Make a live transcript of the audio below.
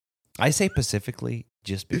I say specifically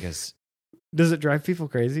just because, Does it drive people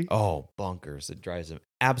crazy? oh, bonkers. It drives them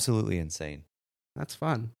absolutely insane. That's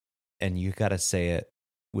fun. And you got to say it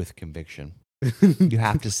with conviction. You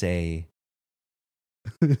have to say,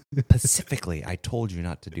 specifically, I told you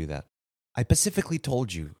not to do that. I specifically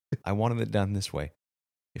told you I wanted it done this way.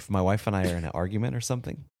 If my wife and I are in an argument or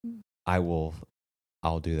something, I'll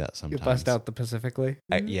do that You sometimes. bust out the Pacifically.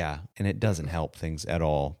 Yeah, and it doesn't help things at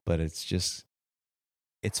all, but it's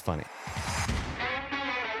funny.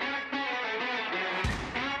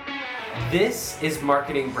 This is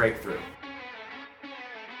Marketing Breakthrough.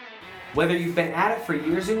 Whether you've been at it for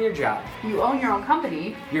years in your job, You own your own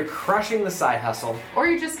company, you're crushing the side hustle, or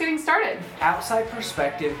you're just getting started. outside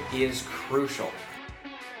perspective is crucial.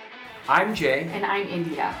 I'm Jay, And I'm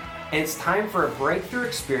India. and it's time for a breakthrough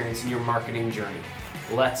experience in your marketing journey.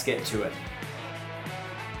 Let's get to it.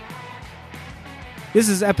 This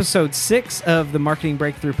is episode 6 of the Marketing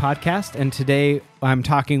Breakthrough podcast, and today I'm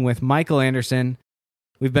talking with Michael Anderson.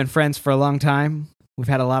 We've been friends for a long time. We've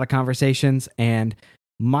had a lot of conversations, and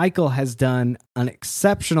Michael has done an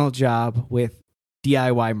exceptional job with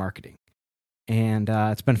DIY marketing, and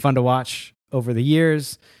it's been fun to watch over the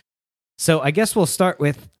years. So I guess we'll start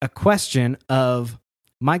with a question of,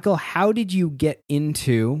 Michael, how did you get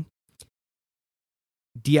into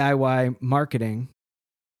DIY marketing?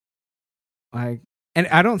 And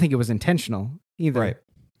I don't think it was intentional either. Right.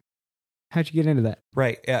 How'd you get into that?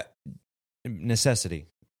 Right. Yeah. Necessity.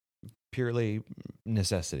 Purely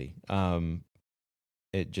necessity.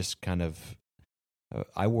 It just kind of,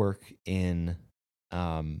 I work in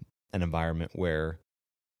an environment where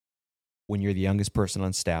when you're the youngest person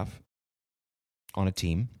on staff, on a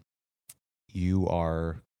team, you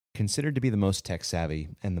are considered to be the most tech savvy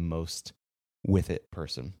and the most with it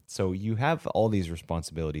person. So you have all these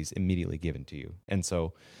responsibilities immediately given to you. And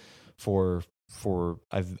so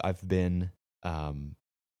I've been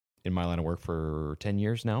in my line of work for 10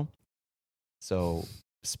 years now. So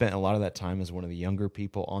spent a lot of that time as one of the younger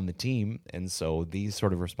people on the team. And so these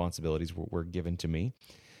sort of responsibilities were given to me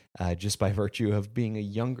just by virtue of being a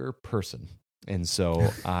younger person. And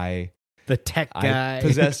so The tech guy.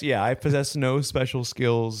 I possess no special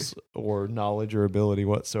skills or knowledge or ability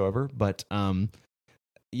whatsoever. But that's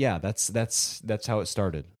how it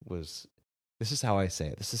started. This is how I say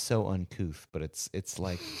it. This is so uncouth, but it's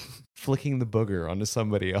like flicking the booger onto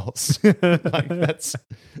somebody else. Like that's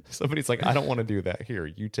somebody's like, I don't want to do that. Here,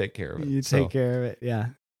 you take care of it. You take care of it, yeah.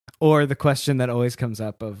 Or the question that always comes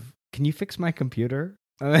up of, can you fix my computer?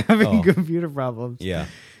 I'm having computer problems. Yeah.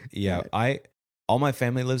 All my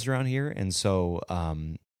family lives around here, and so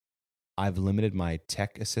I've limited my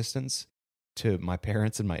tech assistance to my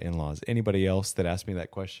parents and my in-laws. Anybody else that asks me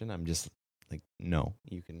that question, I'm just like, no,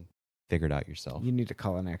 you can figure it out yourself. You need to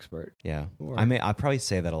call an expert. Yeah. Or- I'll probably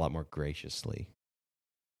say that a lot more graciously.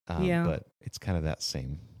 Yeah. But it's kind of that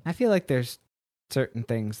same. I feel like there's certain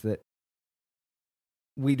things that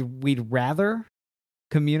we'd rather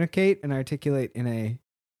communicate and articulate in a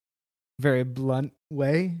very blunt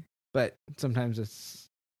way, but sometimes it's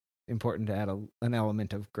important to add an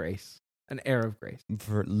element of grace, an air of grace.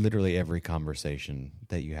 For literally every conversation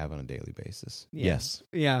that you have on a daily basis. Yeah. Yes.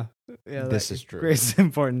 Yeah. This is true. Grace is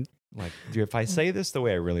important. Like, if I say this the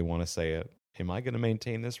way I really want to say it, am I going to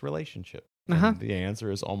maintain this relationship? Uh-huh. And the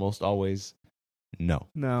answer is almost always no.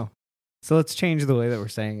 No. So let's change the way that we're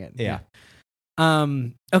saying it. Yeah.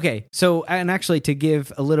 Okay. So, and actually to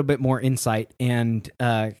give a little bit more insight, and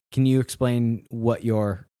can you explain what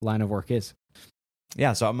your line of work is?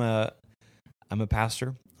 Yeah. So I'm a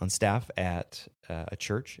pastor on staff at a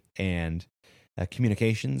church, and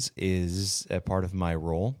communications is a part of my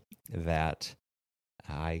role that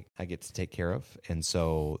I get to take care of. And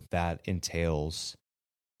so that entails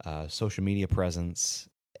social media presence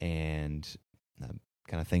and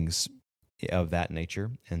kind of things of that nature.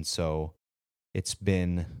 And so it's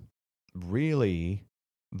been really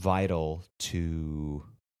vital to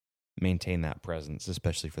maintain that presence,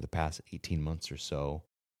 especially for the past 18 months or so,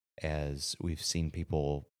 as we've seen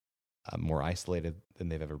people more isolated than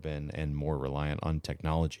they've ever been and more reliant on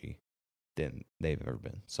technology than they've ever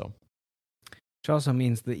been. So, Which also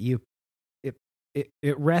means that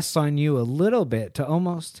it rests on you a little bit to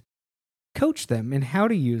almost coach them in how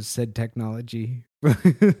to use said technology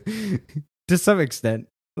to some extent.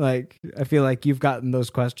 Like, I feel like you've gotten those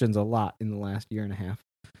questions a lot in the last year and a half.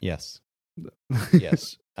 yes.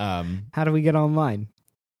 Yes. How do we get online?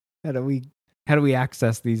 How do we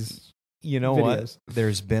access these? You know videos? what?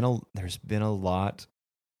 There's been a lot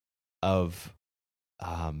of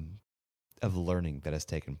learning that has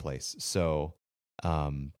taken place. So,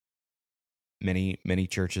 many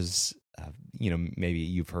churches maybe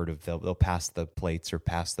you've heard of they'll pass the plates or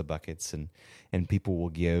pass the buckets, and people will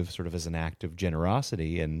give sort of as an act of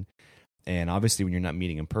generosity, and obviously when you're not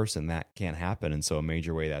meeting in person, that can't happen. And so a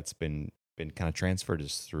major way that's been kind of transferred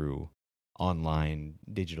is through online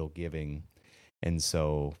digital giving, and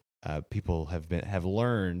so people have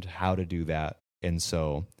learned how to do that, and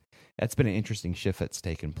so that's been an interesting shift that's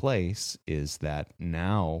taken place. Is that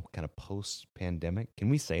now kind of post pandemic? Can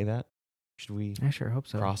we say that? Should we? I sure hope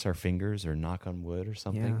so. Cross our fingers or knock on wood or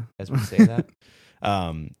something Yeah. as we say that.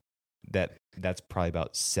 That's probably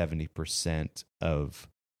about 70% of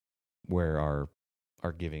where our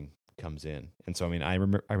giving comes in. And so, I mean, I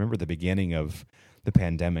remember the beginning of the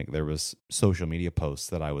pandemic, there was social media posts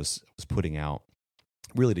that I was putting out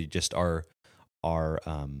really to just our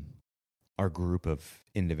group of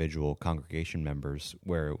individual congregation members,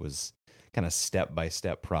 where it was kind of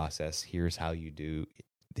step-by-step process. Here's how you do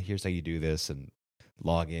this, and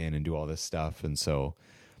log in and do all this stuff. And so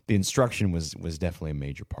the instruction was definitely a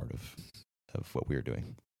major part of what we were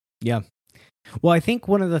doing. Yeah. Well, I think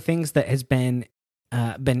one of the things that has been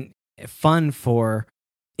fun for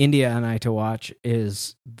India and I to watch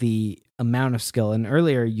is the amount of skill. And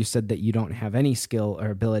earlier you said that you don't have any skill or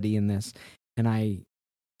ability in this, and I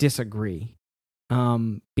disagree,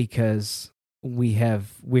 because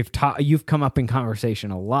you've come up in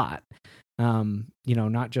conversation a lot.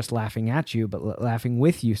 Not just laughing at you, but laughing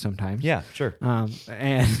with you sometimes. Yeah, sure.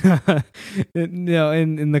 And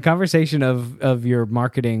in the conversation of your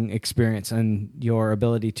marketing experience and your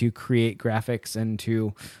ability to create graphics and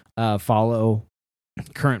to follow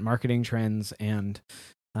current marketing trends and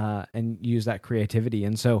use that creativity.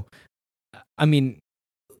 And so, I mean,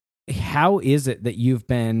 how is it that you've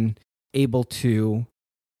been able to,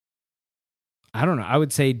 I don't know, I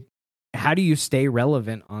would say, how do you stay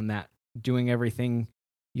relevant on that, doing everything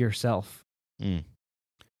yourself?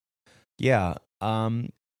 Yeah.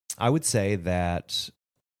 I would say that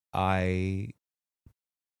I've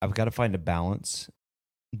got to find a balance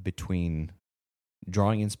between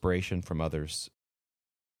drawing inspiration from others,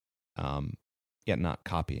 yet not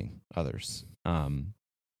copying others. And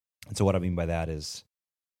so what I mean by that is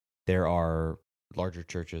there are larger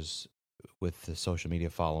churches with the social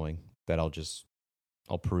media following that I'll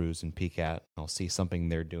peruse and peek at. I'll see something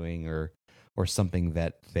they're doing or something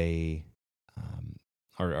that they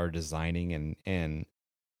are designing, and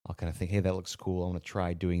I'll kind of think, hey, that looks cool. I want to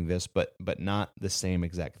try doing this, but not the same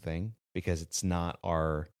exact thing, because it's not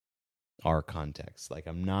our context. Like,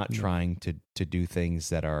 I'm not trying to do things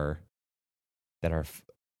that are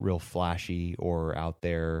real flashy or out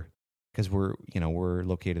there, because we're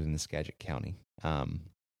located in Skagit County, and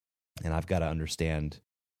I've got to understand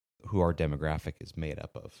who our demographic is made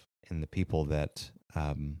up of, and the people that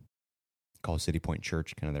call City Point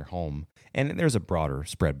Church kind of their home, and there's a broader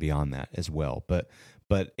spread beyond that as well. But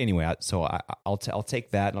anyway, I'll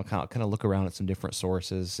take that, and I'll kind of look around at some different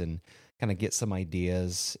sources and kind of get some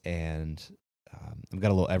ideas. And I've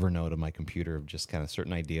got a little Evernote on my computer of just kind of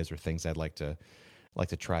certain ideas or things I'd like to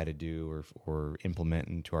try to do or implement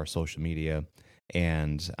into our social media,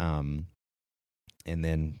 and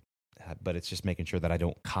then. But it's just making sure that I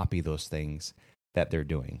don't copy those things that they're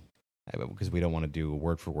doing, because we don't want to do a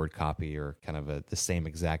word-for-word copy or kind of the same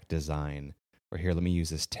exact design. Or here, let me use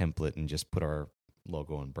this template and just put our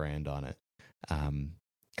logo and brand on it.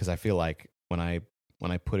 Because I feel like when I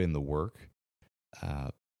put in the work,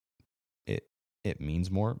 it means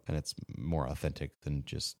more, and it's more authentic than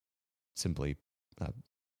just simply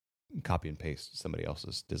copy and paste somebody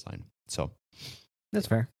else's design. So that's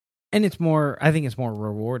fair. And I think it's more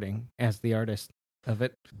rewarding as the artist of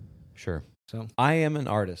it. Sure. So I am an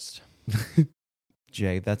artist.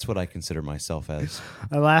 Jay, that's what I consider myself as.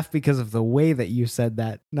 I laugh because of the way that you said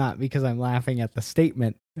that, not because I'm laughing at the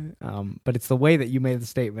statement, but it's the way that you made the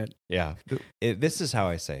statement. Yeah. This is how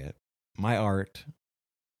I say it. My art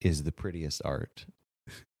is the prettiest art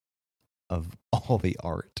of all the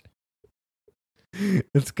art.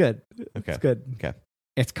 It's good. Okay. It's good. Okay.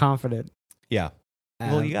 It's confident. Yeah.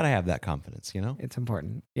 Well, you got to have that confidence, It's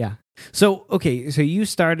important. Yeah. So you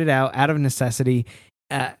started out of necessity,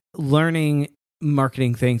 learning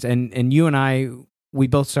marketing things, and you and I, we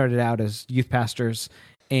both started out as youth pastors,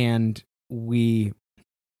 and we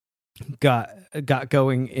got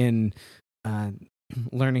going in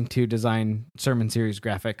learning to design sermon series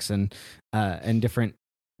graphics and different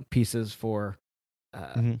pieces for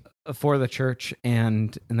the church,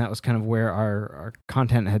 and that was kind of where our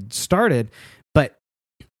content had started. But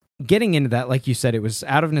getting into that, like you said, it was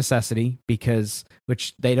out of necessity, because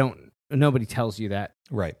nobody tells you that,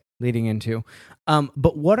 right? leading into.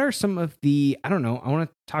 But what are some of the, I don't know, I want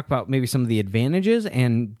to talk about maybe some of the advantages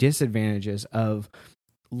and disadvantages of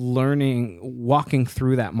walking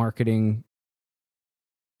through that marketing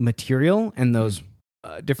material and those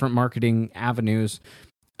different marketing avenues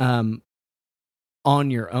on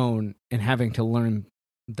your own and having to learn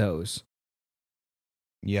those.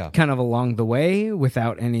 Yeah. Kind of along the way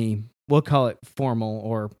without any, we'll call it formal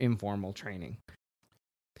or informal training.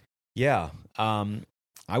 Yeah.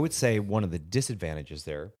 I would say one of the disadvantages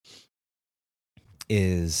there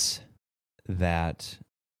is that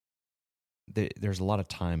there's a lot of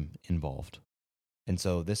time involved. And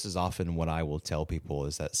so this is often what I will tell people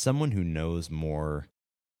is that someone who knows more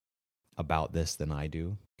about this than I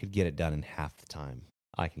do could get it done in half the time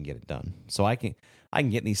I can get it done. So I can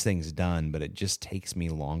get these things done, but it just takes me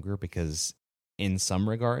longer because in some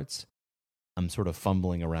regards, I'm sort of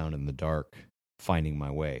fumbling around in the dark, finding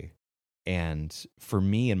my way. And for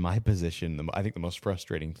me in my position, I think the most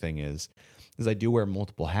frustrating thing is I do wear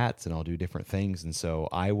multiple hats and I'll do different things. And so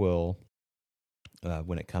I will,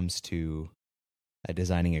 when it comes to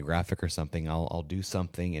designing a graphic or something, I'll do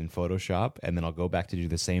something in Photoshop and then I'll go back to do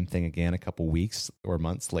the same thing again a couple weeks or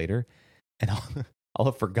months later, and I'll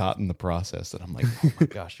have forgotten the process. And I'm like, oh my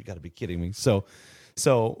gosh, you got to be kidding me. So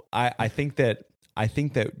I think that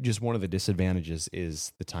just one of the disadvantages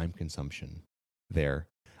is the time consumption there.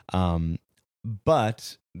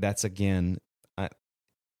 But that's again,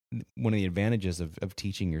 one of the advantages of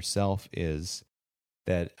teaching yourself is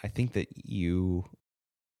that I think that you're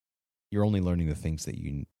only learning the things that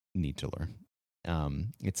you need to learn.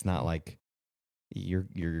 It's not like you're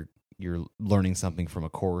learning something from a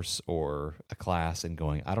course or a class and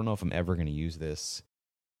going, I don't know if I'm ever going to use this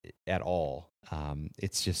at all.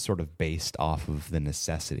 It's just sort of based off of the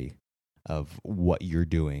necessity of what you're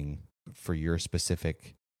doing for your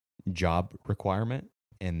specific job requirement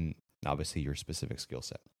and obviously your specific skill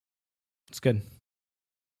set. It's good.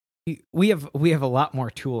 We have a lot more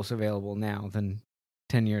tools available now than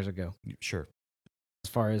 10 years ago. Sure.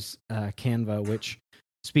 As far as Canva, which,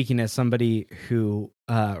 speaking as somebody who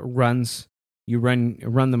run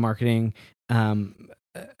the marketing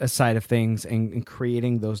side of things and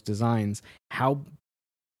creating those designs, how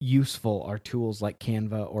useful are tools like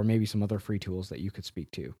Canva or maybe some other free tools that you could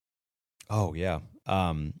speak to? Oh yeah,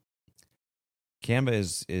 Canva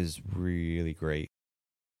is really great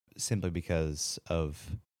simply because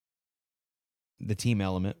of the team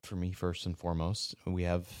element for me. First and foremost, we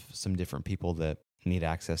have some different people that need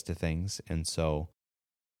access to things, and so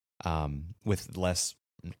with less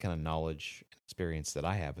kind of knowledge experience that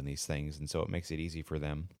I have in these things, and so it makes it easy for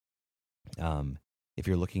them. If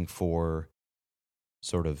you're looking for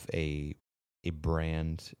sort of a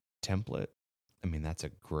brand template, I mean, that's a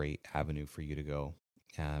great avenue for you to go.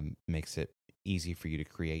 Makes it easy for you to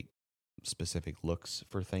create specific looks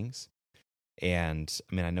for things. And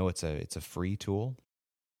I mean, I know it's a free tool,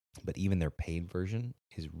 but even their paid version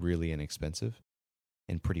is really inexpensive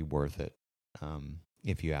and pretty worth it,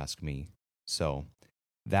 if you ask me. So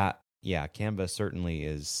that, yeah, Canva certainly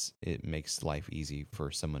it makes life easy for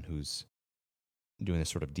someone who's doing this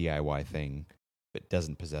sort of DIY thing, but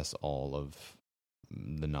doesn't possess all of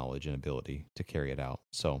the knowledge and ability to carry it out.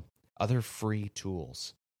 So other free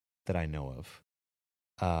tools that I know of,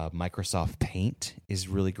 Microsoft Paint is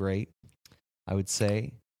really great, I would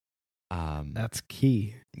say. That's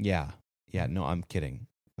key. Yeah. No, I'm kidding.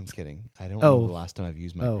 I don't know the last time I've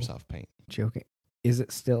used Microsoft Paint. Joking. Is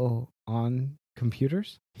it still on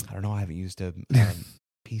computers? I don't know. I haven't used a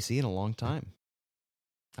PC in a long time.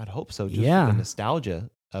 I'd hope so. Just for the nostalgia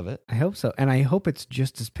of it. I hope so. And I hope it's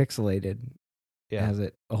just as pixelated as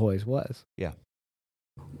it always was. Yeah.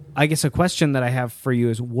 I guess a question that I have for you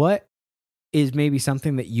is, what is maybe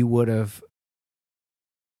something that you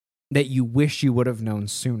wish you would have known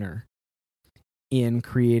sooner in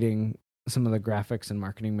creating some of the graphics and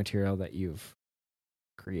marketing material that you've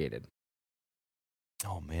created?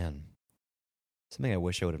 Oh man, something I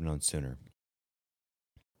wish I would have known sooner.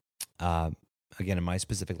 Again, in my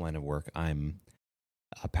specific line of work, I'm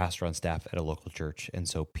a pastor on staff at a local church, and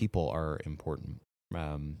so people are important.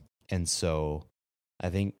 And so I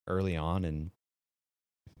think early on, and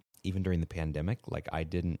even during the pandemic, like, I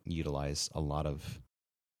didn't utilize a lot of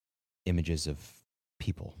images of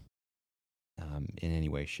people in any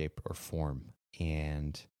way, shape, or form.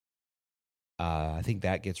 And I think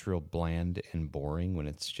that gets real bland and boring when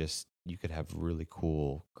it's just, you could have really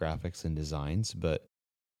cool graphics and designs, but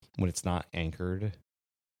when it's not anchored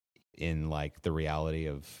in like the reality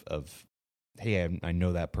of hey, I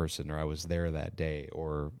know that person, or I was there that day,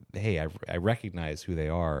 or hey, I recognize who they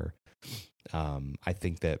are. I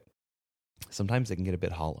think that sometimes it can get a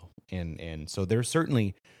bit hollow. And so there's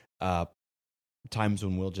certainly times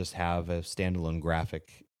when we'll just have a standalone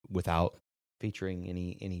graphic without featuring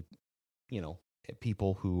any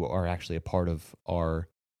people who are actually a part of our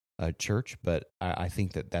church. But I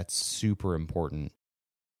think that's super important.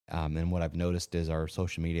 And what I've noticed is our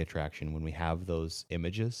social media traction, when we have those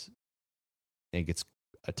images, it gets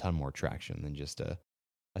a ton more traction than just a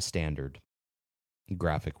standard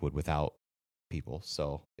graphic would without people.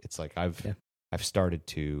 So it's like I've started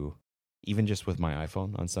to, even just with my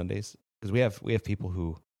iPhone on Sundays, because we have people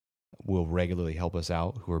who will regularly help us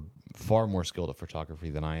out who are far more skilled at photography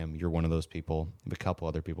than I am. You're one of those people. A couple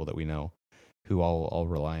other people that we know who I'll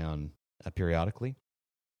rely on periodically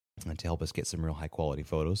to help us get some real high quality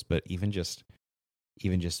photos. But even just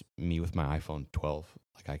me with my iPhone 12,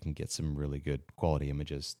 like I can get some really good quality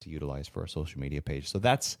images to utilize for our social media page. So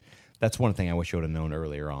that's one thing I wish I would have known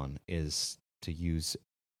earlier on, is to use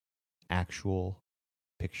actual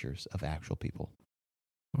pictures of actual people.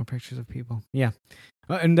 More pictures of people. Yeah.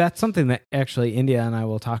 And that's something that actually India and I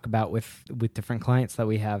will talk about with different clients that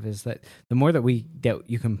we have, is that the more that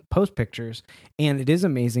you can post pictures, and it is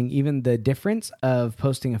amazing, even the difference of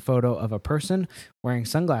posting a photo of a person wearing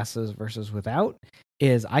sunglasses versus without,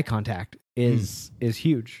 is eye contact is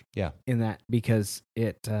huge. Yeah. In that, because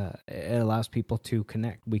it allows people to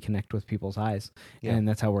connect. We connect with people's eyes. Yeah. And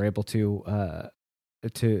that's how we're able to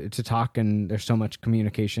talk, and there's so much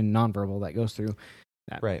communication nonverbal that goes through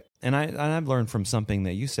that. Right. And I've learned from something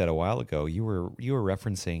that you said a while ago. You were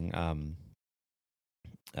referencing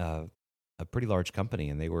a pretty large company,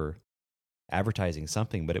 and they were advertising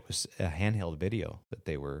something, but it was a handheld video that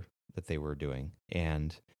they were doing.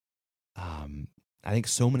 And I think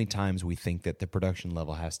so many times we think that the production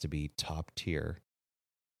level has to be top tier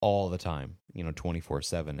all the time,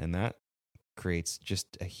 24/7, and that creates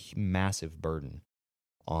just a massive burden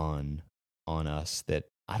on us that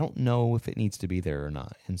I don't know if it needs to be there or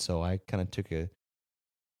not. And so I kind of took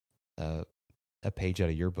a page out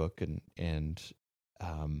of your book and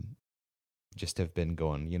just have been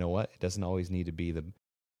going, you know what? It doesn't always need to be the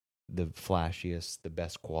flashiest, the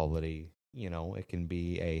best quality. It can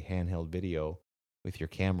be a handheld video with your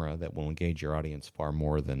camera that will engage your audience far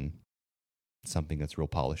more than something that's real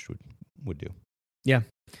polished would do. Yeah.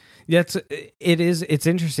 It's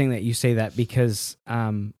interesting that you say that, because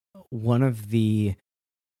one of the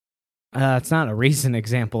it's not a recent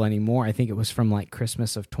example anymore. I think it was from like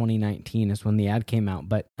Christmas of 2019 is when the ad came out.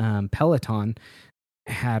 But Peloton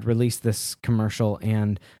had released this commercial,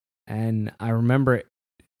 and I remember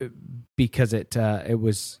it because it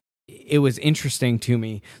was interesting to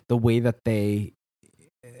me the way that they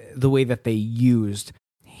used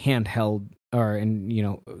handheld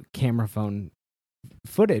camera phone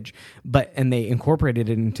footage, and they incorporated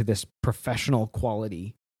it into this professional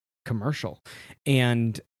quality commercial,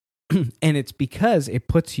 and it's because it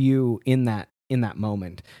puts you in that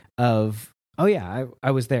moment of, oh yeah,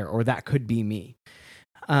 I was there, or that could be me.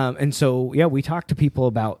 And so yeah, we talk to people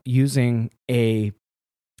about using a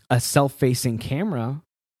self-facing camera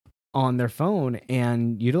on their phone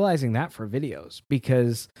and utilizing that for videos,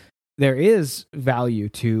 because there is value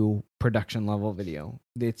to production level video.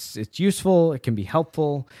 It's useful. It can be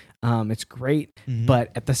helpful. It's great. Mm-hmm.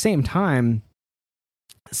 But at the same time,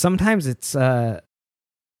 sometimes it's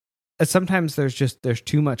sometimes there's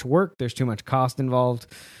too much work. There's too much cost involved,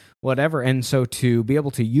 whatever. And so to be able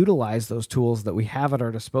to utilize those tools that we have at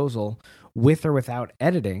our disposal with or without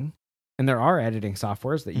editing, and there are editing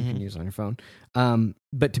softwares that you can use on your phone,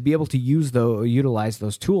 but to be able to utilize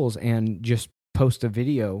those tools and just post a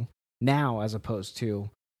video now, as opposed to,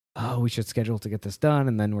 oh, we should schedule to get this done,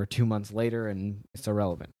 and then we're 2 months later and it's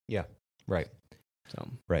irrelevant. Yeah, right. So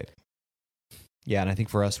right. Yeah, and I think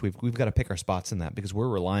for us, we've got to pick our spots in that, because we're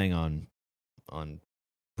relying on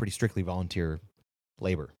pretty strictly volunteer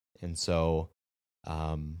labor, and so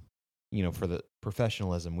for the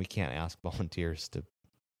professionalism, we can't ask volunteers to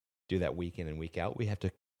do that week in and week out. We have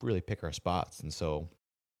to really pick our spots, and so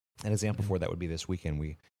an example for that would be this weekend.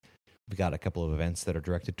 We got a couple of events that are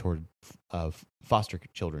directed toward foster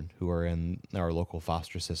children who are in our local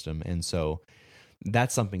foster system, and so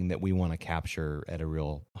that's something that we want to capture at a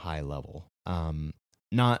real high level.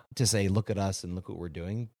 Not to say, look at us and look what we're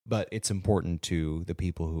doing, but it's important to the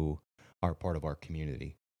people who are part of our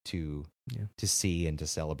community to see and to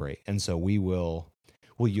celebrate. And so we'll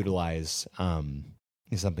utilize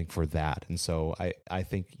something for that. And so I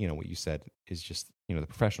think, what you said is just, the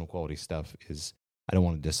professional quality stuff is, I don't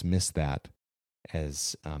want to dismiss that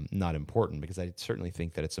as not important, because I certainly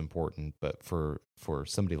think that it's important, but for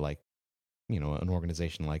somebody like, an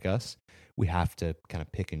organization like us, we have to kind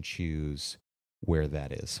of pick and choose where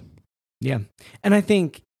that is. Yeah. And I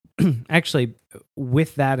think actually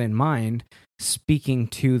with that in mind, speaking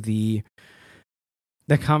to the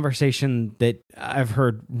conversation that I've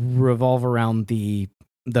heard revolve around the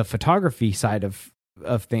photography side of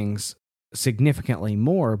things significantly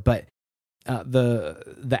more, but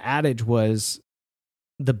the adage was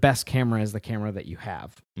the best camera is the camera that you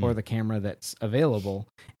have or the camera that's available.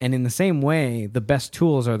 And in the same way, the best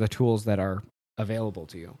tools are the tools that are available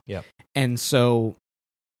to you. Yep. And so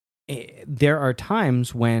there are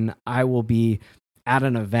times when I will be at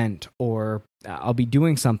an event or I'll be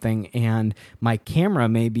doing something and my camera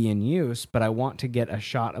may be in use, but I want to get a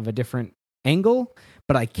shot of a different angle,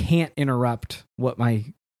 but I can't interrupt what my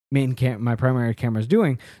my primary camera is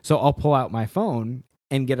doing. So I'll pull out my phone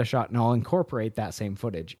and get a shot and I'll incorporate that same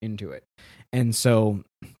footage into it. And so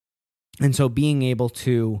being able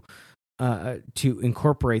to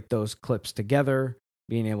incorporate those clips together,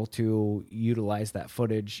 being able to utilize that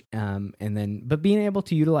footage, but being able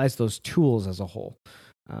to utilize those tools as a whole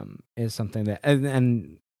is something that,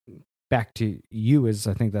 and back to you, is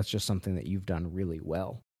I think that's just something that you've done really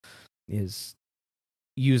well, is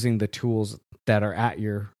using the tools that are at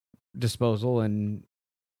your disposal and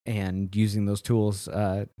using those tools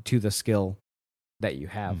to the skill that you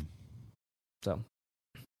have. So,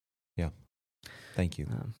 yeah, thank you.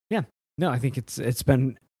 No, I think it's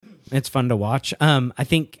fun to watch. I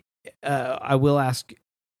think I will ask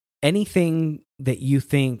anything that you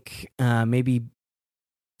think maybe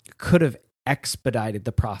could have expedited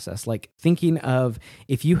the process. Like thinking of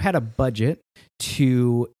if you had a budget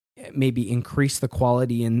to maybe increase the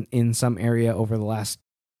quality in some area over the last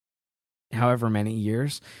however many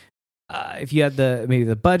years. If you had maybe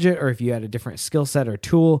the budget, or if you had a different skill set or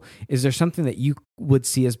tool, is there something that you would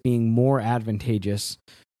see as being more advantageous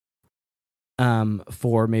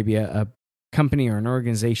for maybe a company or an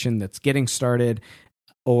organization that's getting started,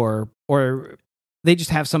 or they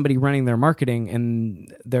just have somebody running their marketing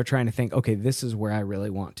and they're trying to think, okay, this is where I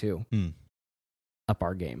really want to up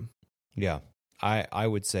our game? Yeah, I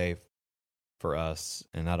would say for us,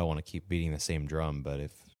 and I don't want to keep beating the same drum, but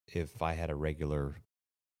if I had a regular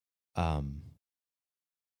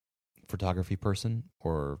photography person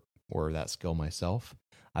or that skill myself,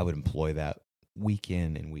 I would employ that week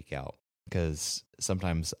in and week out, because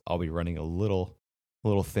sometimes I'll be running a little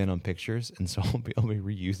thin on pictures, and so I'll be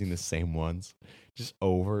reusing the same ones just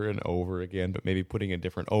over and over again, but maybe putting a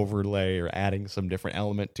different overlay or adding some different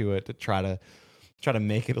element to it to try to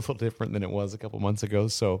make it a little different than it was a couple months ago.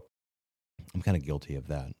 So I'm kind of guilty of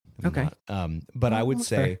that. Okay. But I would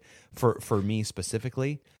say for me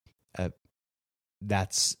specifically,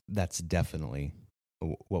 that's definitely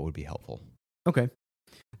what would be helpful. Okay.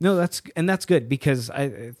 No, that's good, because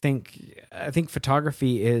I think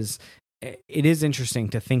photography is interesting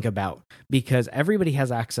to think about, because everybody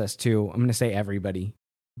has access to, I'm going to say everybody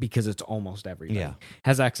because it's almost everybody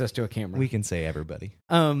has access to a camera. We can say everybody.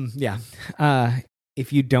 Yeah.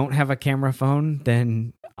 If you don't have a camera phone,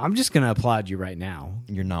 then I'm just going to applaud you right now.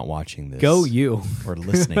 You're not watching this. Go you. Or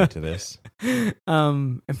listening to this.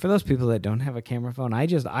 And for those people that don't have a camera phone,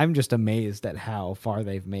 I'm just amazed at how far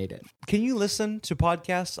they've made it. Can you listen to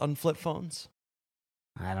podcasts on flip phones?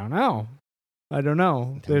 I don't know.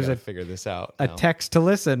 There's a figure this out. A text to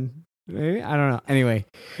listen. Maybe? I don't know. Anyway.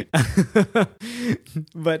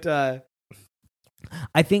 But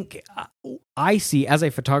I think I see, as a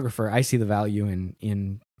photographer, I see the value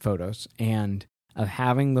in photos and of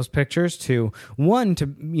having those pictures to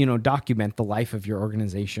document the life of your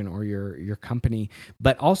organization or your company,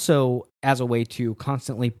 but also as a way to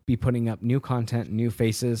constantly be putting up new content, new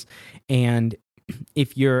faces. And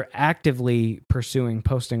if you're actively pursuing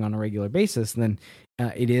posting on a regular basis, then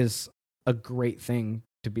it is a great thing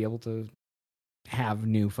to be able to have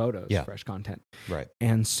new photos, fresh content. Right.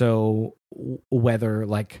 And so whether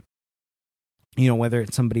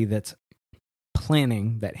it's somebody that's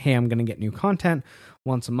planning that, hey, I'm going to get new content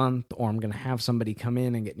once a month, or I'm going to have somebody come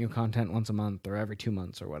in and get new content once a month or every 2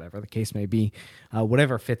 months, or whatever the case may be,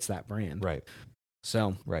 whatever fits that brand. Right.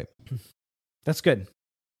 So right. That's good.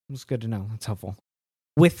 It's good to know. That's helpful.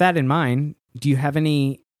 With that in mind, do you have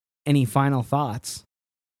any final thoughts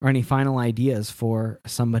or any final ideas for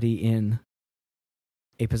somebody in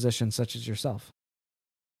a position such as yourself?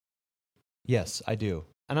 Yes, I do.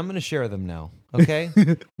 And I'm going to share them now. Okay?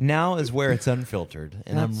 Now is where it's unfiltered.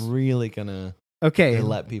 And I'm really going to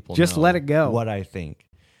let people just know let it go. What I think.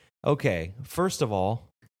 Okay. First of all,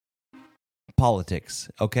 politics.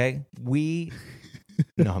 Okay?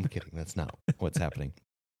 No, I'm kidding. That's not what's happening.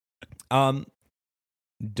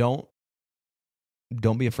 Don't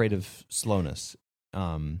be afraid of slowness.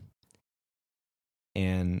 And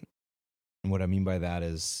And what I mean by that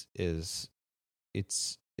is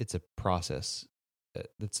it's a process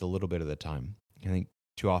that's a little bit of the time. I think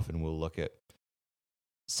too often we'll look at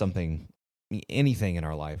something, anything in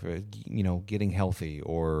our life, getting healthy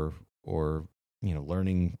or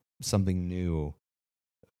learning something new,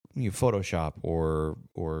 Photoshop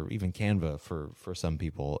or even Canva for some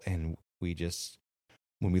people, and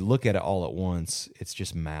when we look at it all at once, it's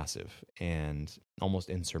just massive and almost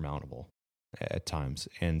insurmountable at times.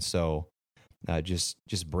 And so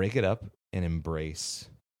just break it up and embrace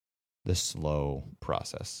the slow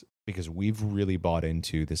process, because we've really bought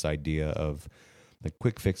into this idea of the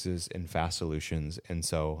quick fixes and fast solutions. And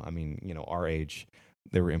so, our age,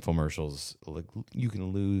 there were infomercials like, you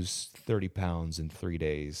can lose 30 pounds in 3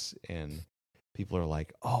 days, and people are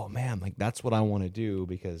like, oh man, like that's what I want to do,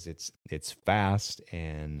 because it's fast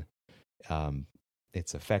and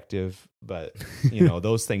it's effective. But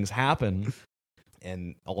those things happen,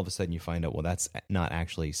 and all of a sudden you find out, well, that's not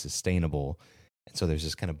actually sustainable. And so there's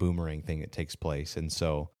this kind of boomerang thing that takes place. And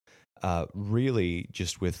so really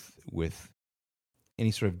just with any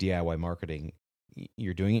sort of DIY marketing,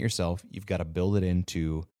 you're doing it yourself. You've got to build it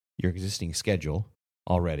into your existing schedule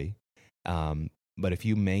already. But if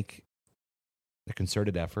you make a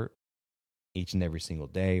concerted effort each and every single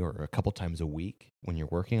day or a couple times a week when you're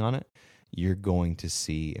working on it, you're going to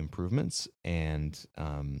see improvements, and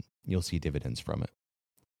you'll see dividends from it.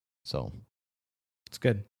 So It's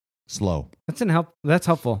good. Slow. That's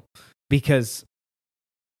helpful because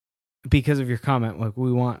of your comment. Like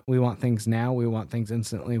we want things now. We want things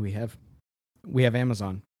instantly. We have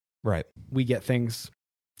Amazon. Right. We get things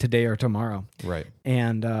today or tomorrow. Right.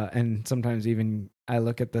 And sometimes even I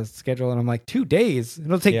look at the schedule and I'm like, 2 days.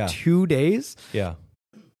 It'll take 2 days. Yeah.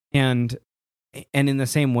 And in the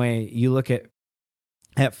same way, you look at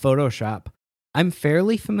Photoshop. I'm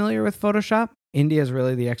fairly familiar with Photoshop. India is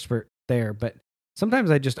really the expert there, but sometimes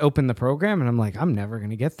I just open the program and I'm like, I'm never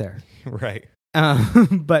going to get there. Right.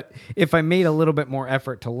 But if I made a little bit more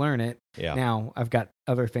effort to learn it, now I've got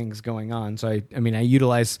other things going on. So I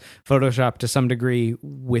utilize Photoshop to some degree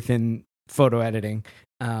within photo editing,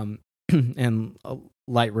 and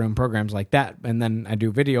Lightroom programs like that. And then I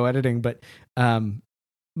do video editing, but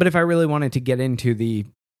if I really wanted to get into the,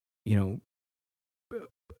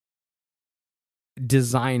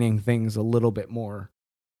 designing things a little bit more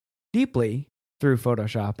deeply through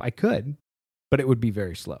Photoshop, I could, but it would be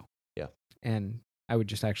very slow. Yeah. And I would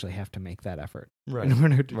just actually have to make that effort right. in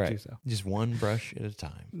order to do so. Just one brush at a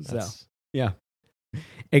time. Yeah,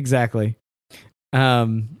 exactly.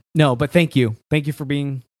 No, but thank you. Thank you for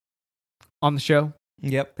being on the show.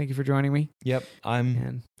 Yep. Thank you for joining me. Yep.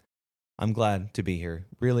 I'm glad to be here.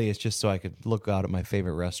 Really, it's just so I could look out at my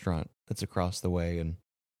favorite restaurant that's across the way and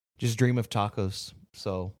just dream of tacos.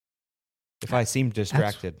 So if I seem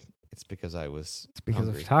distracted, it's because I was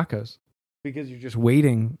hungry. Of tacos. Because you're just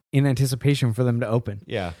waiting in anticipation for them to open.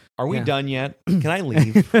 Yeah. Are we done yet? Can I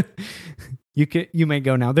leave? You may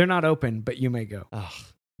go now. They're not open, but you may go. Oh,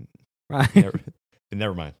 right.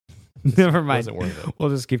 Never mind. Never mind. Wasn't worth it. We'll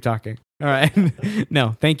just keep talking. All right.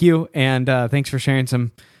 No, thank you. And thanks for sharing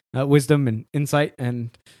some wisdom and insight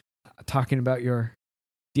and talking about your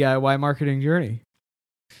DIY marketing journey.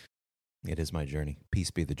 It is my journey.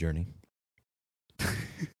 Peace be the journey.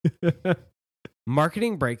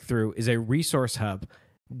 Marketing Breakthrough is a resource hub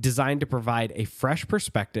designed to provide a fresh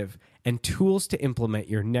perspective and tools to implement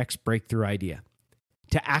your next breakthrough idea.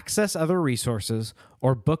 To access other resources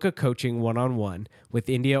or book a coaching one-on-one with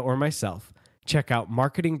India or myself, check out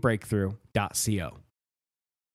marketingbreakthrough.co.